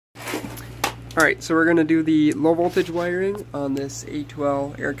Alright, so we're going to do the low voltage wiring on this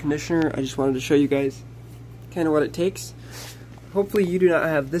a2L air conditioner. I just wanted to show you guys kind of what it takes. Hopefully you do not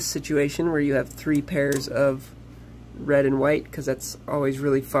have this situation where you have 3 pairs of red and white, because that's always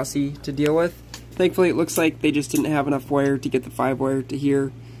really fussy to deal with. Thankfully it looks like they just didn't have enough wire to get the 5 wire to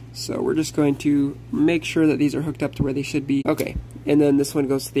here, so we're just going to make sure that these are hooked up to where they should be. Okay, and then this one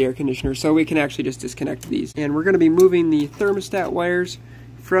goes to the air conditioner, so we can actually just disconnect these. And we're going to be moving the thermostat wires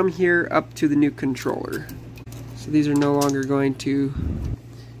from here up to the new controller. So these are no longer going to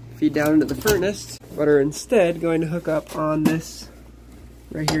feed down into the furnace, but are instead going to hook up on this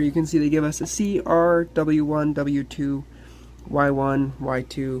right here. You can see they give us a C, R, W1, W2, Y1,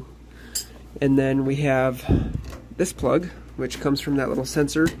 Y2, and then we have this plug, which comes from that little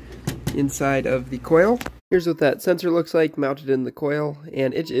sensor inside of the coil. Here's what that sensor looks like mounted in the coil,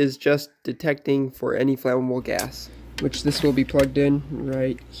 and it is just detecting for any flammable gas, which this will be plugged in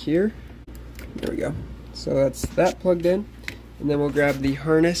right here. There we go. So that's that plugged in, and then we'll grab the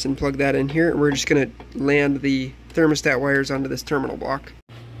harness and plug that in here, and we're just going to land the thermostat wires onto this terminal block.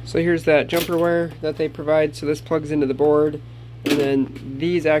 So here's that jumper wire that they provide, so this plugs into the board, and then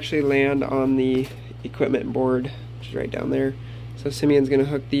these actually land on the equipment board, which is right down there. So Simeon's going to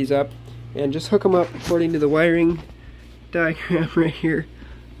hook these up, and just hook them up according to the wiring diagram right here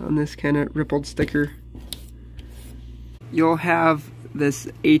on this kind of rippled sticker. You'll have this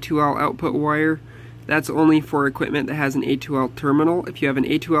a2L output wire. That's only for equipment that has an a2L terminal. If you have an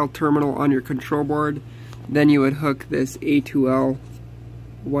a2L terminal on your control board, then you would hook this a2L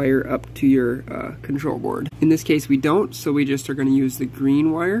wire up to your control board. In this case we don't, so we just are going to use the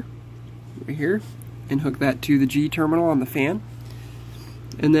green wire right here and hook that to the G terminal on the fan.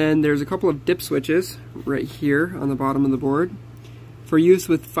 And then there's a couple of dip switches right here on the bottom of the board. For use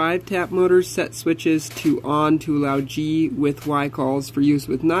with 5-tap motors, set switches to on to allow G with Y calls. For use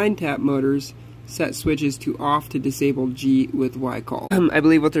with 9-tap motors, set switches to off to disable G with Y call. I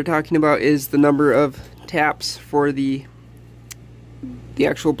believe what they're talking about is the number of taps for the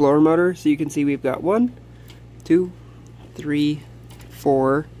actual blower motor. So you can see we've got 1, 2, 3,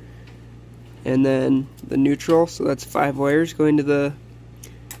 4, and then the neutral. So that's 5 wires going to the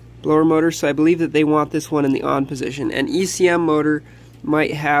blower motor. So I believe that they want this one in the on position. An ECM motor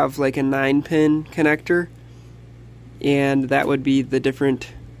might have like a 9-pin connector, and that would be the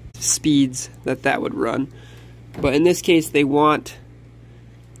different speeds that would run. But in this case they want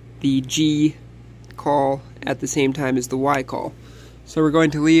the G call at the same time as the Y call. So we're going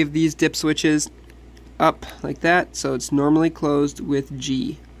to leave these dip switches up like that, so it's normally closed with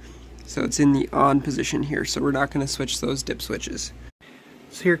G. So it's in the on position here, so we're not going to switch those dip switches.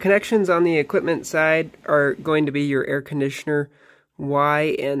 So your connections on the equipment side are going to be your air conditioner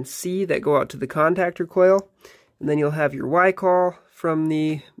Y and C that go out to the contactor coil, and then you'll have your Y call from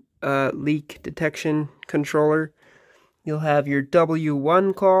the leak detection controller. You'll have your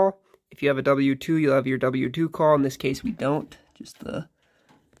W1 call. If you have a W2, you'll have your W2 call. In this case we don't, just the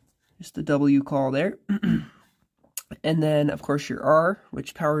W call there. And then of course your R,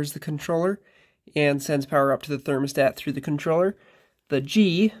 which powers the controller and sends power up to the thermostat through the controller. The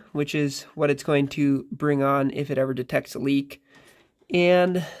G, which is what it's going to bring on if it ever detects a leak,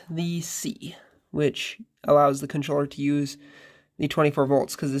 and the C, which allows the controller to use the 24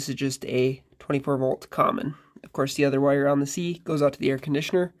 volts, because this is just a 24 volt common. Of course the other wire on the C goes out to the air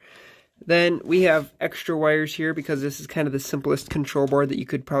conditioner. Then we have extra wires here because this is kind of the simplest control board that you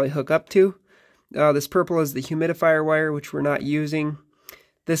could probably hook up to. This purple is the humidifier wire, which we're not using.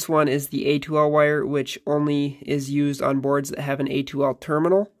 This one is the a2L wire, which only is used on boards that have an a2L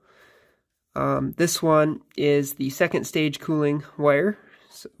terminal. This one is the second stage cooling wire,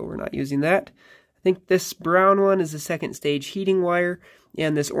 so we're not using that. I think this brown one is the second stage heating wire,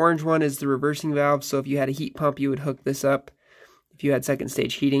 and this orange one is the reversing valve, so if you had a heat pump you would hook this up. If you had second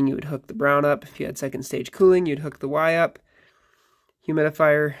stage heating you would hook the brown up. If you had second stage cooling you'd hook the Y up.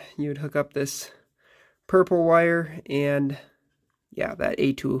 Humidifier, you would hook up this purple wire, and yeah, that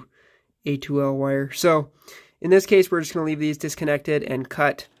a2L wire. So in this case we're just going to leave these disconnected and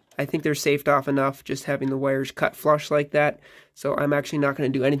cut. I think they're safed off enough just having the wires cut flush like that, so I'm actually not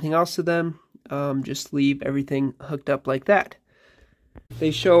going to do anything else to them. Just leave everything hooked up like that.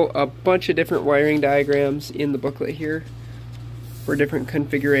 They show a bunch of different wiring diagrams in the booklet here for different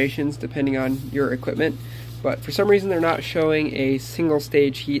configurations depending on your equipment, but for some reason they're not showing a single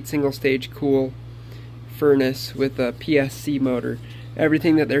stage heat, single stage cool furnace with a PSC motor.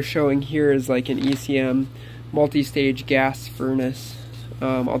 Everything that they're showing here is like an ECM multi-stage gas furnace,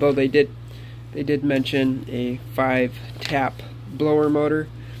 although they did mention a 5-tap blower motor,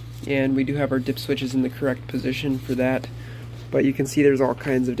 and we do have our dip switches in the correct position for that. But you can see there's all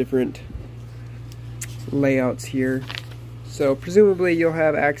kinds of different layouts here. So presumably you'll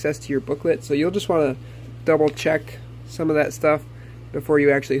have access to your booklet, so you'll just want to double check some of that stuff before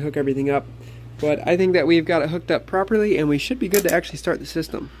you actually hook everything up. But I think that we've got it hooked up properly and we should be good to actually start the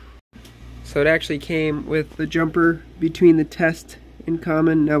system. So it actually came with the jumper between the test and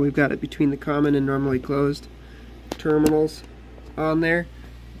common. Now we've got it between the common and normally closed terminals on there.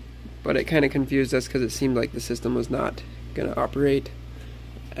 But it kind of confused us because it seemed like the system was not going to operate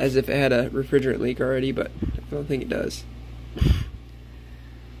as if it had a refrigerant leak already, but I don't think it does.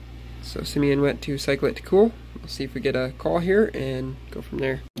 So Simeon went to cycle it to cool. We'll see if we get a call here and go from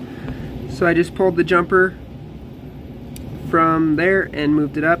there. So I just pulled the jumper from there and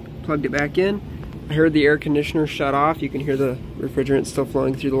moved it up, plugged it back in. I heard the air conditioner shut off. You can hear the refrigerant still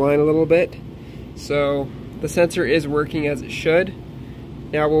flowing through the line a little bit. So the sensor is working as it should.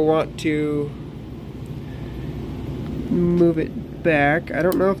 Now we'll want to move it back. I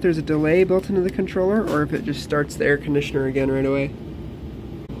don't know if there's a delay built into the controller or if it just starts the air conditioner again right away.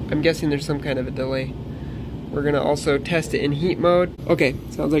 I'm guessing there's some kind of a delay. We're gonna also test it in heat mode. Okay,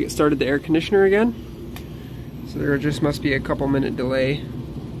 sounds like it started the air conditioner again. So there just must be a couple minute delay.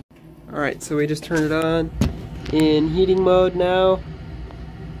 Alright, so we just turned it on in heating mode now.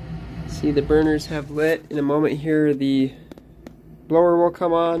 See, the burners have lit. In a moment here the blower will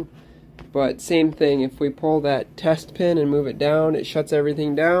come on, but same thing, if we pull that test pin and move it down, it shuts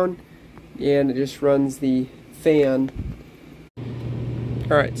everything down and it just runs the fan.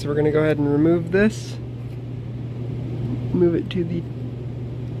 Alright, so we're going to go ahead and remove this, move it to the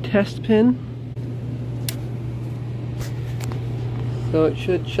test pin. So it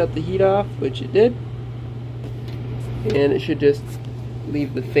should shut the heat off, which it did, and it should just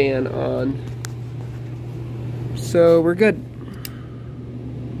leave the fan on. So we're good.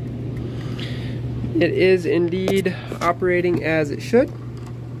 It is indeed operating as it should.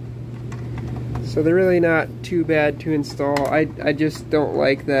 So they're really not too bad to install. I just don't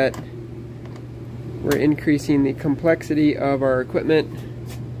like that we're increasing the complexity of our equipment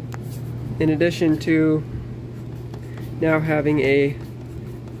in addition to now having a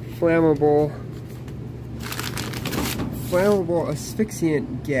flammable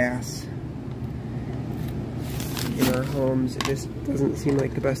asphyxiant gas in our homes. It just doesn't seem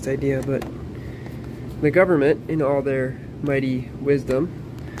like the best idea, but the government, in all their mighty wisdom,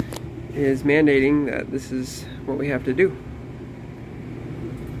 is mandating that this is what we have to do.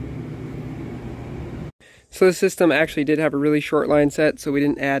 So the system actually did have a really short line set, so we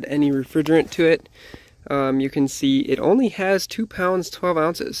didn't add any refrigerant to it. You can see it only has 2 pounds 12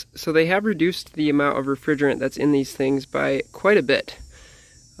 ounces, so they have reduced the amount of refrigerant that's in these things by quite a bit.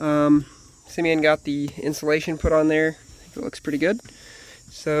 Simeon got the insulation put on there. I think it looks pretty good.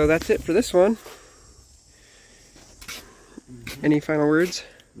 So that's it for this one. Any final words?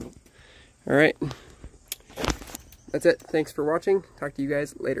 Nope. Alright. That's it. Thanks for watching. Talk to you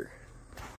guys later.